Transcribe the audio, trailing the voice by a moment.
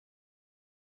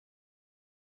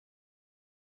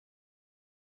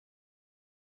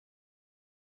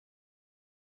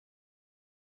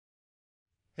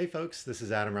Hey folks, this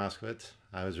is Adam Roszkiewicz.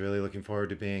 I was really looking forward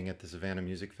to being at the Savannah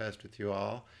Music Fest with you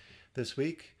all this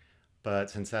week,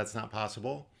 but since that's not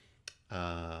possible,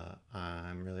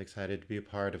 I'm really excited to be a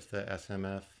part of the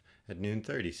SMF at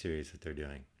Noon30 series that they're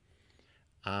doing.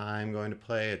 I'm going to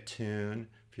play a tune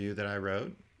for you that I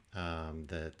wrote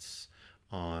that's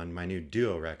on my new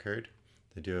duo record.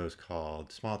 The duo is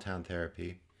called Small Town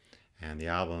Therapy, and the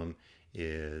album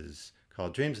is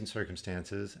called Dreams and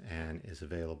Circumstances and is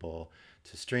available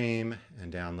to stream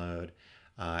and download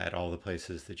at all the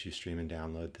places that you stream and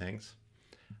download things.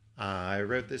 I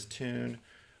wrote this tune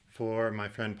for my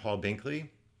friend Paul Binkley,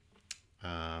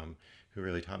 who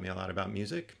really taught me a lot about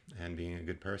music and being a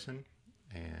good person,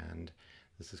 and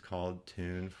this is called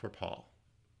Tune for Paul.